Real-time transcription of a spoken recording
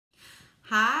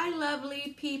Hi,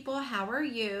 lovely people. How are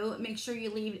you? Make sure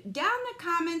you leave down in the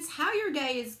comments how your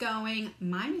day is going.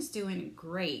 Mine is doing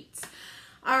great.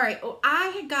 All right, well, I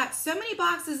had got so many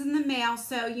boxes in the mail,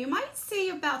 so you might see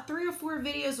about 3 or 4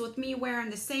 videos with me wearing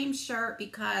the same shirt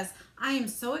because I am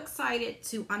so excited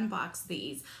to unbox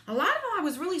these. A lot of them I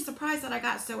was really surprised that I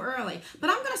got so early, but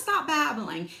I'm going to stop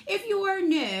babbling. If you are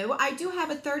new, I do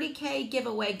have a 30K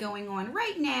giveaway going on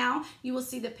right now. You will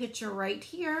see the picture right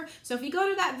here. So if you go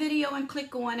to that video and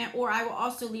click on it, or I will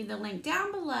also leave the link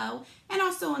down below and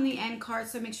also on the end card,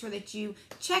 so make sure that you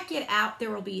check it out.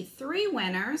 There will be 3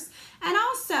 winners. And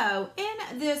also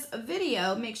in this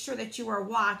video, make sure that you are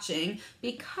watching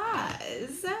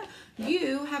because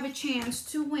you have a chance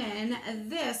to win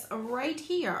this right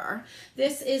here.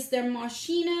 This is the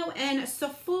Moschino and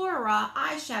Sephora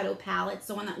eyeshadow palette. It's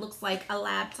the one that looks like a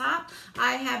laptop.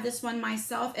 I have this one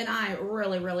myself and I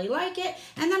really, really like it.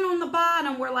 And then on the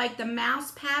bottom where like the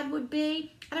mouse pad would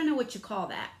be, I don't know what you call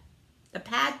that. The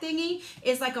pad thingy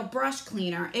is like a brush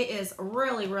cleaner. It is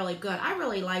really, really good. I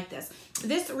really like this.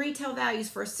 This retail value is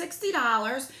for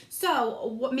 $60.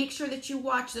 So make sure that you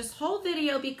watch this whole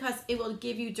video because it will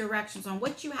give you directions on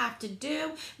what you have to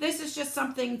do. This is just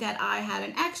something that I had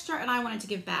an extra and I wanted to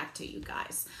give back to you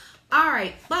guys. All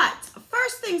right, but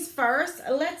first things first,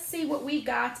 let's see what we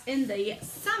got in the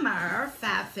summer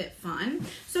FabFitfun.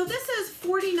 So this is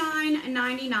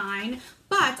 $49.99.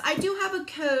 But I do have a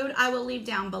code I will leave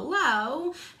down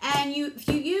below, and if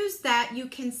you use that, you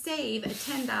can save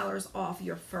 $10 off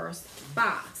your first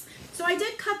box. So I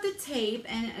did cut the tape,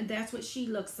 and that's what she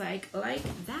looks like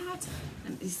that.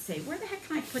 Let me see, where the heck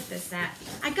can I put this at?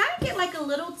 I gotta get like a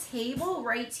little table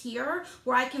right here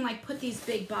where I can like put these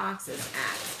big boxes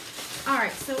at. All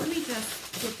right, so let me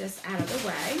just get this out of the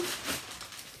way.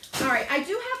 All right, I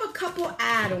do have a couple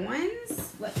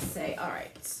add-ons. Let's see, all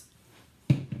right.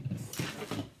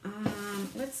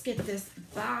 Let's get this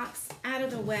box out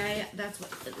of the way. That's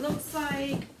what it looks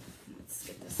like. Let's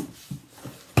get this.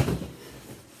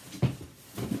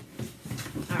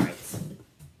 All right.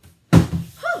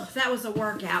 Whew, that was a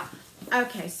workout.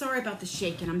 Okay, sorry about the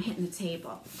shaking. I'm hitting the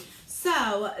table.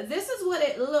 So this is what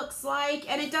it looks like,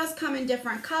 and it does come in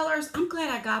different colors. I'm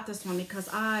glad I got this one because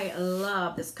I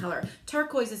love this color.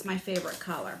 Turquoise is my favorite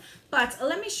color. But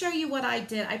let me show you what I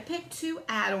did. I picked 2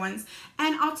 add-ons,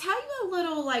 and I'll tell you a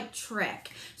little like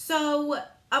trick. So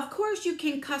of course you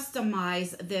can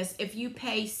customize this if you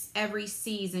pay every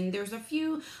season. There's a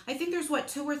few, I think there's what,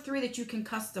 2 or 3 that you can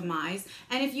customize.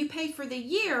 And if you pay for the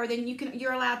year, then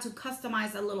you're allowed to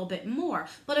customize a little bit more.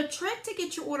 But a trick to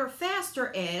get your order faster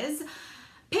is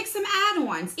pick some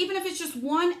add-ons, even if it's just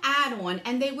 1 add-on,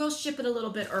 and they will ship it a little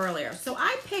bit earlier. So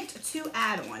I picked 2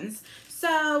 add-ons.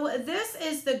 So this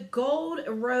is the Gold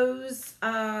Rose,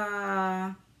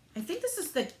 I think this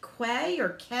is the Quay or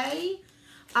K.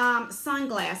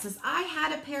 Sunglasses. I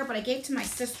had a pair, but I gave to my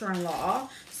sister-in-law.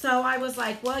 So I was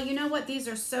like, well, you know what? These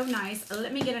are so nice.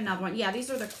 Let me get another one. Yeah, these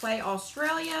are the Quay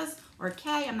Australias or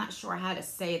K. I'm not sure how to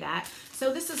say that.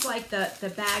 So this is like the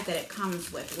bag that it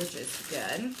comes with, which is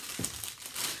good.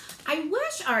 I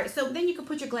wish, all right, so then you can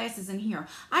put your glasses in here.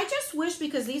 I just wish,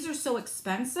 because these are so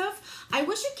expensive, I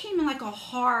wish it came in like a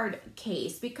hard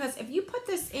case, because if you put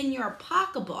this in your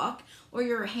pocketbook or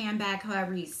your handbag,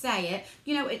 however you say it,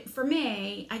 you know, for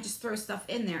me, I just throw stuff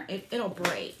in there. It'll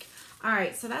break. All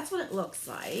right, so that's what it looks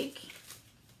like.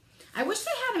 I wish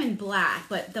they had them in black,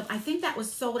 but I think that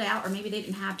was sold out, or maybe they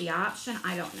didn't have the option.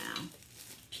 I don't know.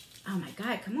 Oh my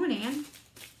God, come on, Ann.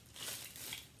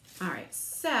 All right,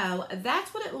 so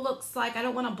that's what it looks like. I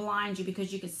don't want to blind you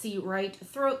because you can see right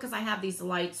through it because I have these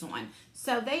lights on.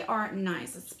 So they are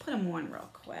nice. Let's put them on real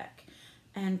quick.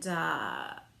 And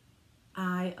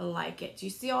I like it. Do you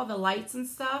see all the lights and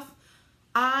stuff?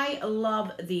 I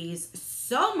love these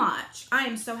so much. I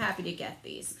am so happy to get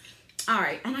these. All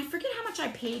right, and I forget how much I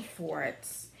paid for it.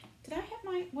 Did I have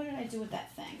my, what did I do with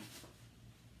that thing?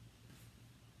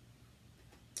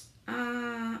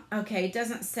 Okay, it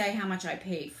doesn't say how much I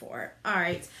paid for it. All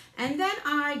right, and then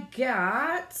I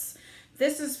got,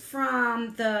 this is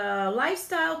from the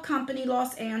Lifestyle Company,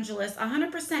 Los Angeles,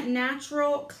 100%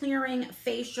 natural clearing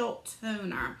facial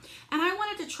toner. And I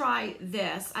wanted to try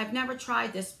this. I've never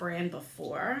tried this brand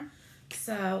before.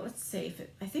 So let's see if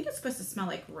it, I think it's supposed to smell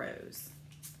like rose.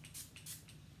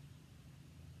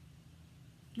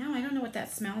 No, I don't know what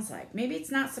that smells like. Maybe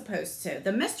it's not supposed to.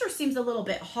 The mister seems a little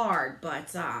bit hard,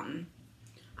 but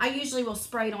I usually will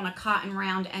spray it on a cotton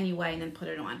round anyway and then put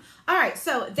it on. All right,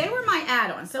 so they were my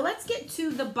add-ons. So let's get to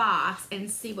the box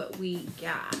and see what we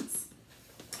got.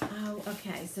 Oh,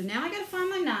 okay. So now I got to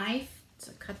find my knife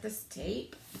to cut this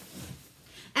tape.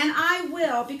 And I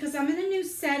will, because I'm in a new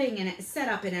setting and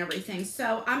setup and everything.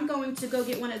 So I'm going to go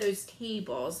get one of those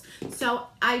tables. So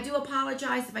I do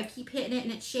apologize if I keep hitting it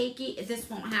and it's shaky. This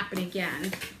won't happen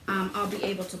again. I'll be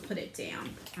able to put it down.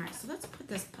 All right, so let's put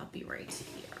this puppy right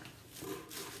here.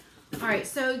 All right,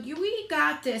 so we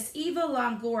got this Eva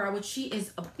Longoria, which she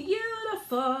is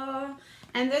beautiful.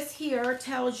 And this here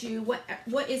tells you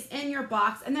what is in your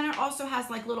box. And then it also has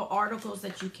like little articles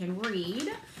that you can read.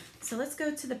 So let's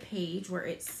go to the page where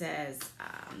it says,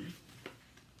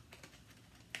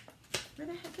 where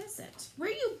the heck is it? Where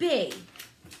you be?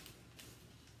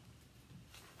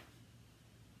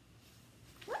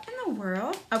 What in the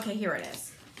world? Okay, here it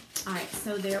is. All right,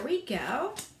 so there we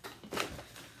go.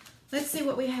 Let's see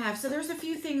what we have. So there's a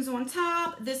few things on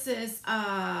top. This is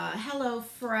Hello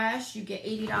Fresh. You get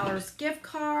 $80 gift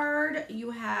card.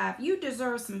 You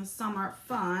deserve some summer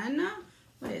fun.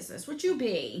 What is this? What you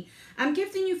be? I'm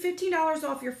gifting you $15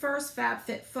 off your first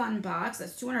FabFitfun box.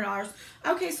 That's $200.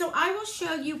 Okay, so I will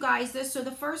show you guys this. So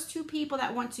the first 2 people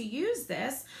that want to use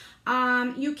this,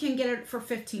 you can get it for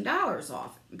 $15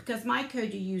 off because my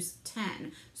code you use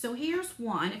 10. So here's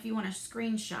one if you want to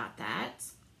screenshot that.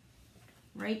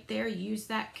 Right there, use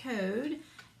that code,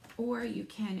 or you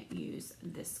can use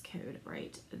this code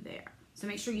right there. So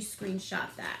make sure you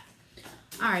screenshot that.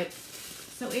 All right.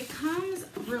 So it comes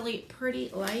really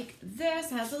pretty like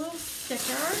this. It has a little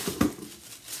sticker.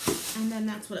 And then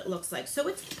that's what it looks like. So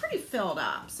it's pretty filled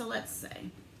up. So let's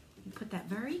see. Put that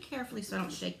very carefully so I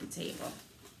don't shake the table.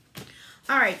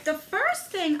 All right. The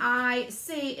first thing I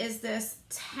see is this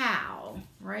towel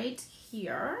right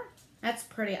here. That's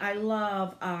pretty. I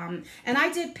love, and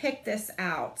I did pick this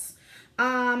out.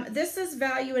 This is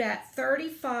valued at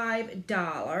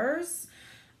 $35.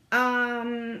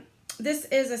 This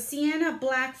is a sienna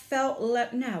black felt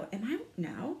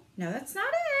no, that's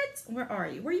not it. Where are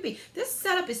you? Where you be? This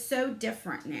setup is so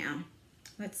different now.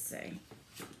 Let's see.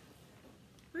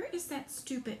 Where is that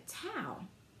stupid towel?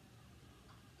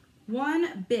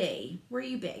 1B. Where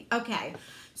you be? Okay.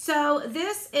 So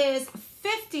this is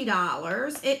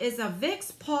 $50. It is a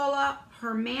Vicks Paula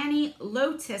Hermione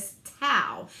Lotus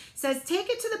towel. It says, take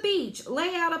it to the beach,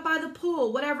 lay out by the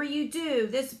pool, whatever you do.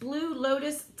 This blue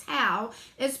lotus towel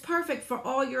is perfect for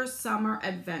all your summer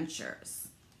adventures.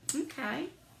 Okay.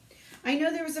 I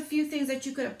know there was a few things that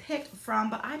you could have picked from,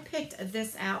 but I picked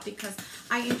this out because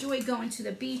I enjoy going to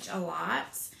the beach a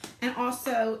lot. And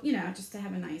also, you know, just to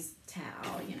have a nice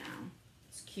towel, you know.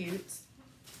 It's cute.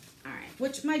 All right,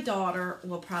 which my daughter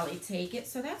will probably take it.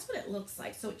 So that's what it looks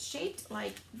like. So it's shaped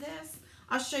like this.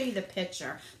 I'll show you the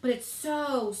picture, but it's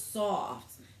so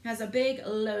soft. It has a big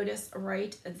lotus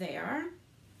right there.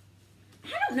 I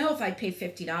don't know if I'd pay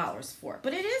 $50 for it,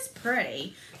 but it is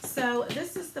pretty. So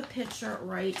this is the picture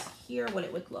right here, what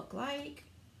it would look like.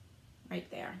 Right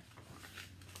there.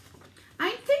 I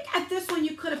think at this one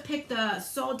you could have picked the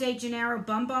Sol de Janeiro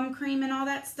Bum Bum Cream and all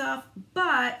that stuff,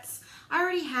 but I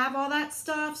already have all that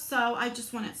stuff, so I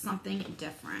just wanted something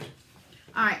different.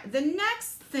 All right, the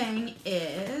next thing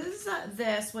is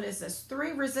this. What is this?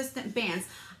 3 resistant bands.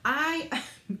 I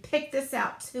picked this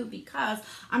out too because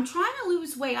I'm trying to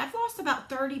lose weight. I've lost about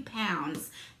 30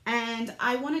 pounds, and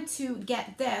I wanted to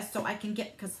get this so I can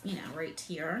get, because, you know, right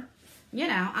here, you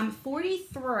know, I'm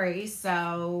 43,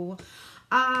 so...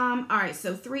 all right,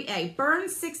 so 3A, Burn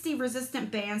 60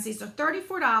 resistant bands. These are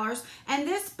 $34, and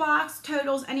this box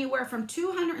totals anywhere from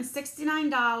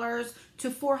 $269 to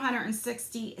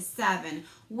 $467,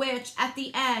 which at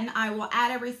the end, I will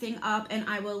add everything up and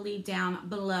I will leave down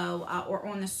below or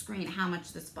on the screen how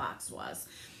much this box was.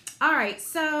 All right,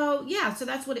 so yeah, so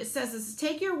that's what it says. Is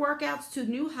take your workouts to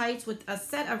new heights with a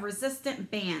set of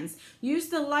resistant bands. Use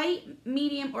the light,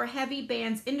 medium, or heavy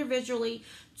bands individually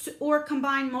or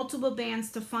combine multiple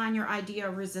bands to find your ideal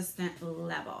resistant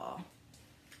level.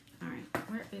 All right,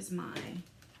 where is my...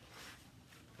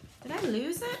 Did I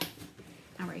lose it?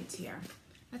 Oh, right here.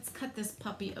 Let's cut this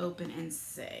puppy open and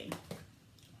see.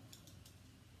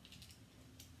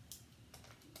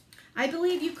 I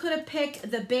believe you could have picked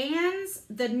the bands,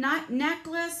 the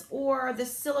necklace, or the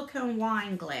silicone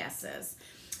wine glasses.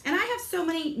 And I have so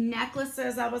many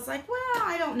necklaces, I was like, well,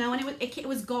 I don't know. And it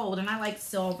was gold, and I like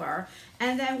silver.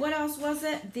 And then what else was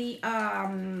it? The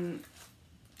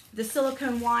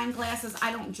silicone wine glasses,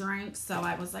 I don't drink, so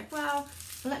I was like, well,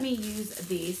 let me use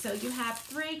these. So you have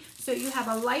 3. So you have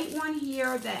a light one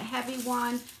here, the heavy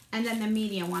one, and then the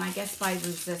medium one, I guess by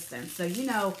resistance. So you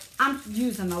know, I'm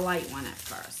using the light one at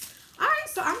first. All right,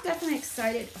 so I'm definitely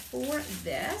excited for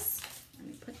this. Let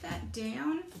me put that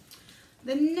down.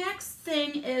 The next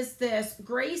thing is this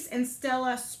Grace and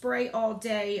Stella Spray All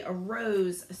Day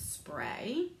Rose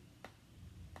Spray.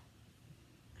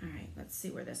 All right, Let's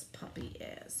see where this puppy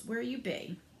is. Where you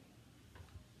be?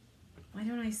 Why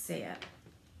don't I see it?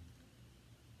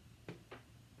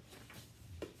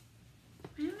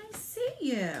 Why don't I see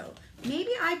you? Maybe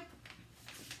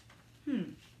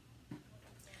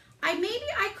maybe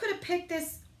I could have picked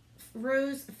this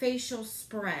rose facial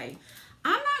spray.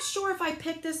 I'm not sure if I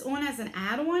picked this on as an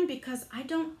add-on because I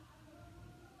don't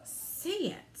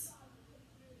see it.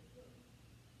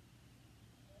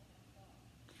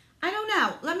 I don't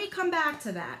know. Let me come back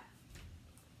to that.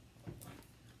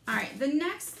 All right, the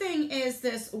next thing is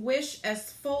this Wish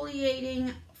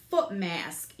Exfoliating Foot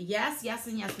Mask. Yes, yes,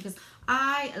 and yes, because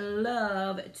I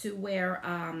love to wear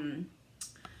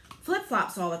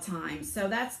flip-flops all the time. So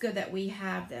that's good that we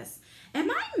have this.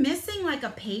 Am I missing like a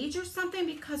page or something?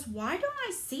 Because why don't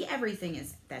I see everything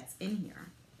that's in here?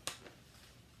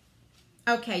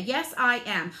 Okay, yes, I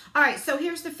am. All right, so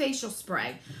here's the facial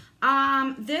spray.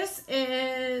 This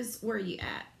is, where are you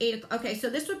at? 8 o'clock. Okay, so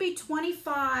this would be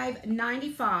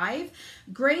 $25.95.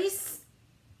 Grace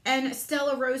and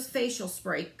Stella Rose Facial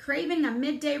Spray. Craving a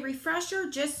midday refresher?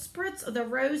 Just spritz the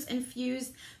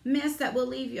rose-infused mist that will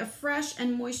leave you a fresh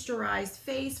and moisturized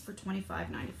face for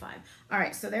 $25.95. All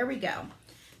right, so there we go.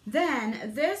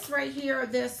 Then this right here,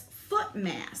 this foot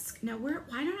mask. Now,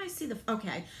 why don't I see the,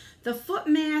 okay. The foot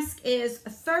mask is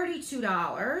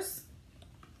 $32.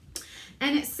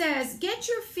 And it says, get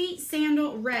your feet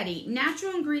sandal ready.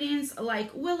 Natural ingredients like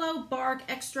willow bark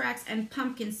extracts and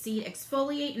pumpkin seed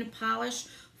exfoliate and polish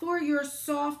for your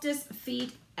softest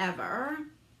feet ever.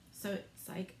 So it's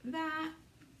like that.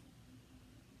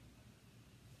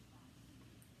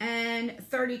 And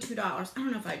 $32. I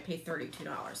don't know if I'd pay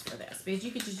 $32 for this because you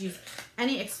could just use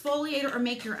any exfoliator or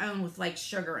make your own with like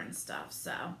sugar and stuff.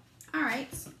 So, all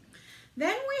right.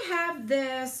 Then we have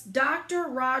this Dr.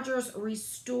 Rogers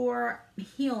Restore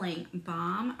Healing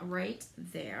Balm right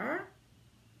there.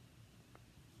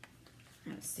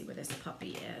 Let's see where this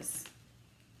puppy is.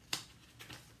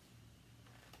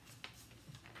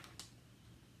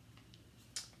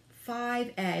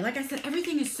 $5A. Like I said,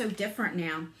 everything is so different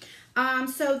now.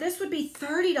 So this would be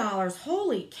 $30.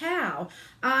 Holy cow.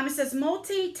 It says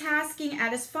multitasking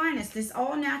at its finest. This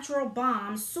all-natural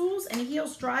balm soothes and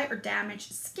heals dry or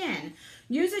damaged skin.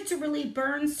 Use it to relieve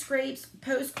burns, scrapes,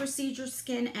 post-procedure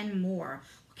skin, and more.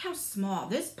 Look how small.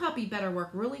 This puppy better work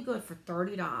really good for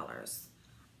 $30.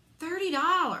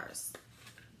 $30.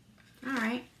 All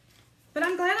right. But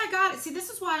I'm glad I got it. See, this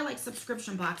is why I like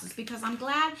subscription boxes, because I'm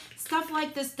glad stuff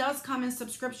like this does come in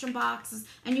subscription boxes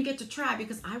and you get to try,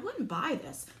 because I wouldn't buy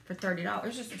this for $30.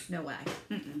 There's no way.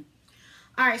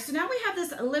 All right, so now we have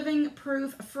this Living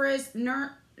Proof Frizz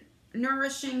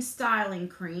Nourishing Styling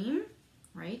Cream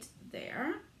right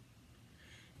there.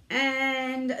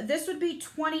 And this would be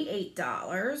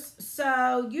 $28.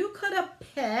 So you could have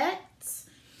picked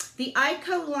the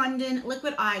Ico London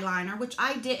Liquid Eyeliner, which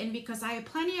I didn't because I have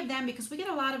plenty of them, because we get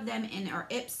a lot of them in our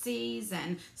Ipsies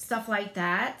and stuff like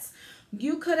that.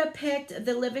 You could have picked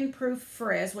the Living Proof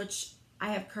Frizz, which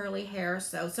I have curly hair,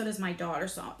 so does my daughter,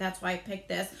 so that's why I picked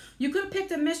this. You could have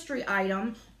picked a mystery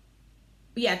item.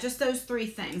 Yeah, just those three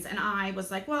things. And I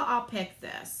was like, well, I'll pick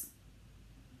this.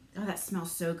 Oh, that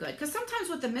smells so good. Because sometimes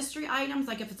with the mystery items,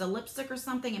 like if it's a lipstick or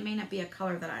something, it may not be a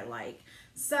color that I like.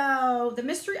 So the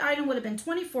mystery item would have been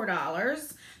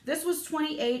 $24. This was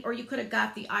 $28, or you could have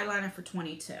got the eyeliner for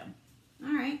 $22.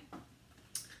 All right.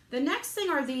 The next thing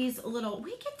are these little,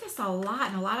 we get this a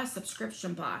lot in a lot of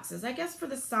subscription boxes. I guess for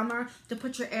the summer to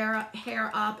put your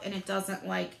hair up and it doesn't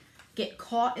like get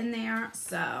caught in there.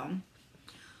 So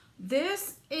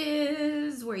this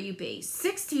is, where you be,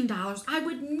 $16. I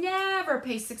would never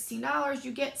pay $16.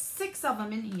 You get 6 of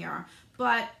them in here,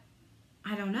 but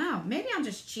I don't know. Maybe I'm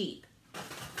just cheap.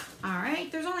 All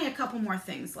right, there's only a couple more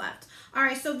things left. All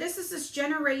right, so this is this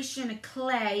Generation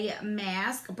Clay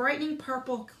Mask, Brightening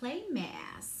Purple Clay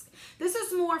Mask. This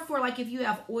is more for like if you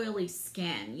have oily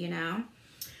skin, you know.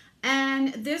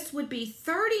 And this would be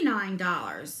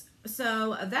 $39.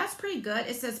 So that's pretty good.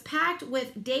 It says packed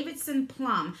with Davidson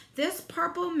Plum. This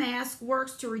purple mask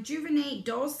works to rejuvenate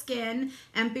dull skin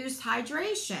and boost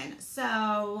hydration. So,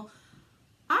 all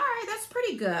right, that's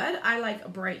pretty good. I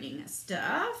like brightening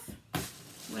stuff.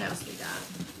 What else we got?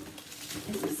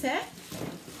 Is this it?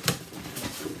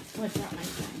 Oh, I dropped my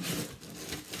thing.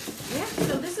 Yeah,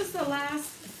 so this is the last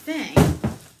thing.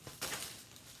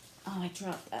 Oh, I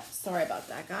dropped that. Sorry about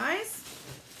that, guys.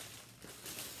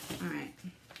 All right.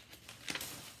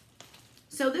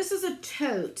 So this is a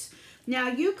tote. Now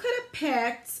you could have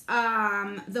picked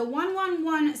the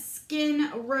 111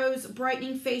 Skin Rose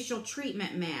Brightening Facial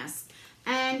Treatment Mask.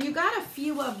 And you got a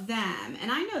few of them.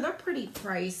 And I know they're pretty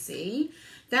pricey.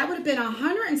 That would have been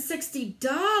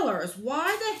 $160.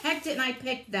 Why the heck didn't I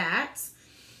pick that?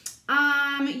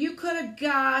 You could have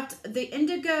got the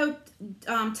indigo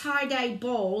tie-dye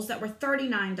bowls that were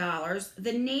 $39.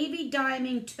 The navy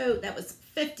diamond tote that was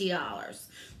 $50.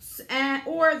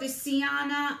 Or the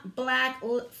Sienna black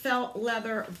felt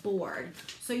leather board.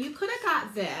 So you could have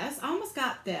got this. I almost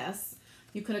got this.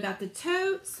 You could have got the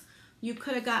totes. You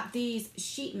could have got these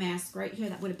sheet masks right here.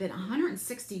 That would have been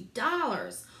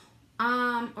 $160.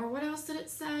 Or what else did it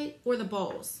say? Or the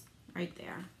bowls right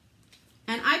there.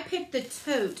 And I picked the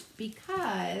tote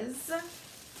because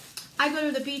I go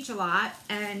to the beach a lot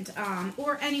and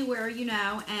or anywhere, you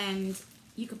know, and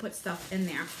you could put stuff in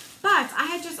there. But I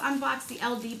had just unboxed the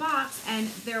LD box and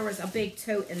there was a big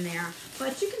tote in there.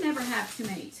 But you can never have too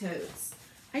many totes.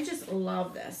 I just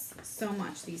love this so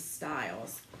much, these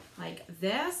styles. Like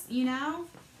this, you know,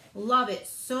 love it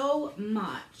so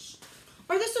much.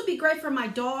 Or this would be great for my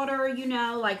daughter, you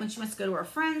know, like when she wants to go to her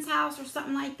friend's house or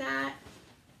something like that.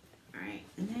 All right,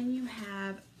 and then you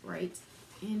have right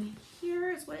in here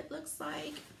is what it looks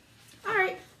like. All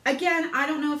right, again, I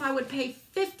don't know if I would pay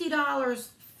 $50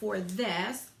 for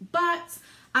this, but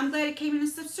I'm glad it came in a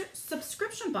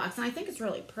subscription box, and I think it's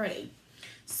really pretty.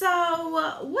 So,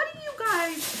 what do you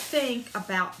guys think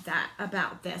about that,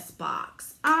 about this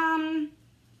box?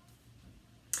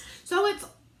 So it's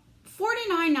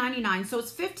 $49.99, so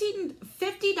it's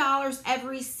 $50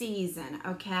 every season,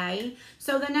 okay?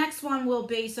 So the next one will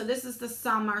be, so this is the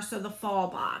summer, so the fall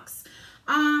box.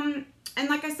 And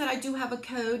like I said, I do have a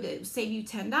code that will save you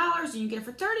 $10 and you get it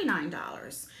for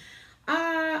 $39.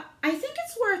 I think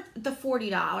it's worth the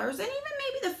 $40 and even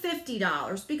maybe the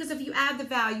 $50 because if you add the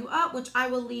value up, which I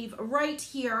will leave right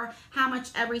here, how much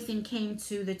everything came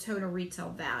to the total retail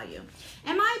value.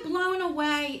 Am I blown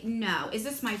away? No. Is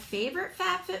this my favorite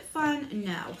FabFitfun?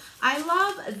 No. I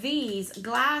love these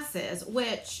glasses,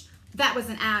 which that was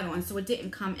an add-on, so it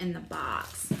didn't come in the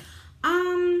box.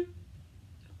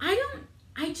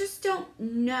 I just don't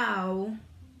know.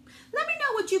 Let me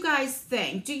know what you guys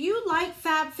think. Do you like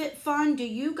FabFitfun? Do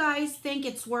you guys think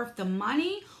it's worth the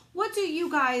money? What do you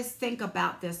guys think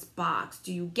about this box?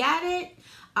 Do you get it?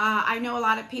 I know a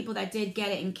lot of people that did get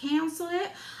it and canceled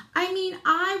it. I mean,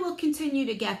 I will continue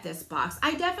to get this box.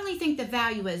 I definitely think the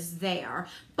value is there,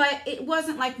 but it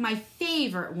wasn't like my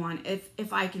favorite one,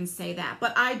 if I can say that.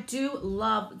 But I do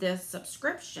love this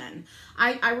subscription.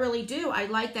 I really do. I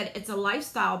like that it's a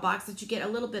lifestyle box that you get a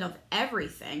little bit of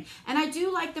everything. And I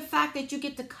do like the fact that you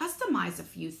get to customize a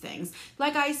few things.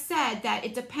 Like I said, that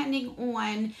it depending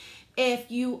on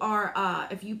if you are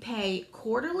if you pay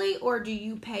quarterly or do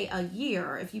you pay a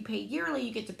year. If you pay yearly,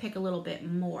 you get to pick a little bit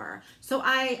more. So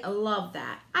I love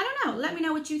that. I don't know. Let me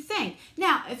know what you think.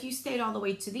 Now, if you stayed all the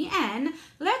way to the end,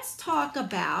 let's talk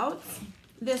about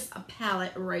this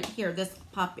palette right here, this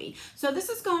puppy. So this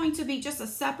is going to be just a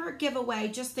separate giveaway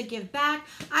just to give back.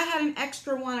 I had an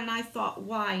extra one and I thought,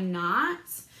 why not?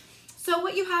 So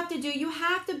what you have to do, you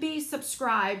have to be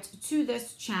subscribed to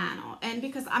this channel. And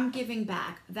because I'm giving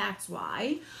back, that's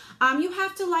why. You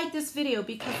have to like this video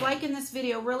because liking this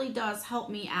video really does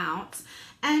help me out.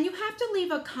 And you have to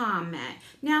leave a comment.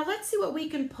 Now let's see what we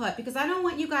can put because I don't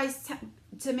want you guys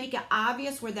to make it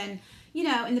obvious where then, you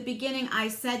know, in the beginning I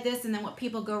said this and then what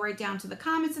people go right down to the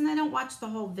comments and they don't watch the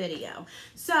whole video.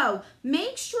 So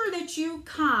make sure that you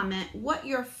comment what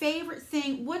your favorite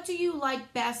thing, what do you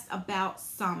like best about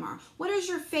summer? What is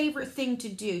your favorite thing to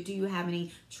do? Do you have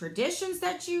any traditions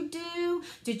that you do?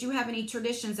 Did you have any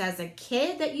traditions as a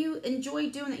kid that you enjoy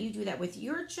doing, that you do that with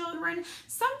your children?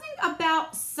 Something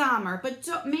about summer,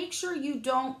 but make sure you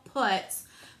don't put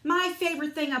my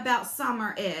favorite thing about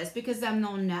summer is, because then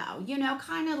they'll know, you know,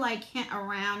 kind of like hint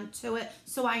around to it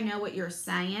so I know what you're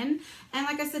saying. And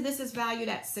like I said, this is valued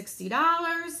at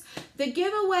 $60. The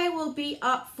giveaway will be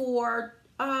up for,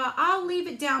 I'll leave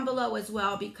it down below as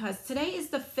well because today is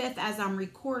the 5th as I'm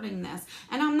recording this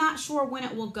and I'm not sure when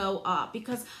it will go up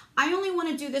because I only want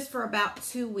to do this for about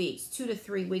 2 weeks, 2 to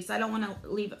 3 weeks. I don't want to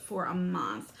leave it for a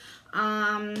month.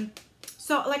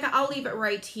 So like I'll leave it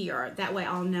right here. That way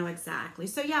I'll know exactly.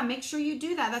 So yeah, make sure you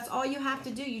do that. That's all you have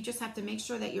to do. You just have to make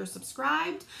sure that you're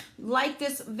subscribed, like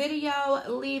this video,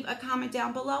 leave a comment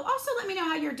down below. Also let me know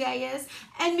how your day is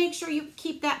and make sure you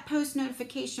keep that post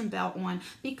notification bell on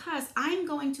because I'm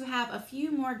going to have a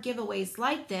few more giveaways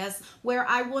like this where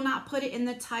I will not put it in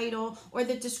the title or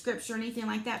the description or anything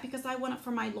like that because I want it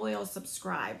for my loyal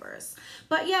subscribers.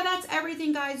 But yeah, that's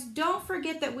everything guys. Don't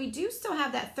forget that we do still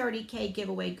have that 30K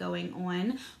giveaway going on.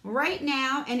 FabFitfun right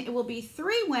now, and it will be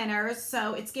 3 winners,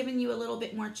 so it's giving you a little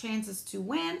bit more chances to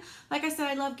win. Like I said,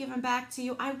 I love giving back to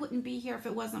you. I wouldn't be here if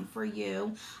it wasn't for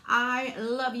you. I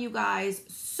love you guys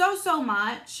so, so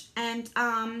much, and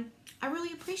I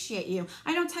really appreciate you.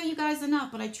 I don't tell you guys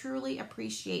enough, but I truly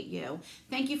appreciate you.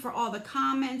 Thank you for all the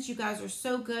comments. You guys are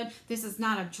so good. This is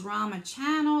not a drama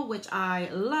channel, which I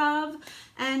love.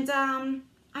 And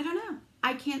I don't know.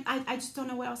 I just don't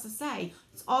know what else to say.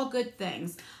 It's all good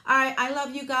things. All right, I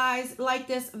love you guys. Like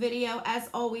this video. As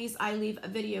always, I leave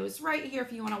videos right here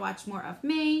if you want to watch more of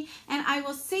me. And I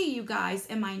will see you guys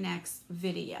in my next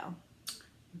video.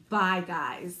 Bye,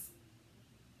 guys.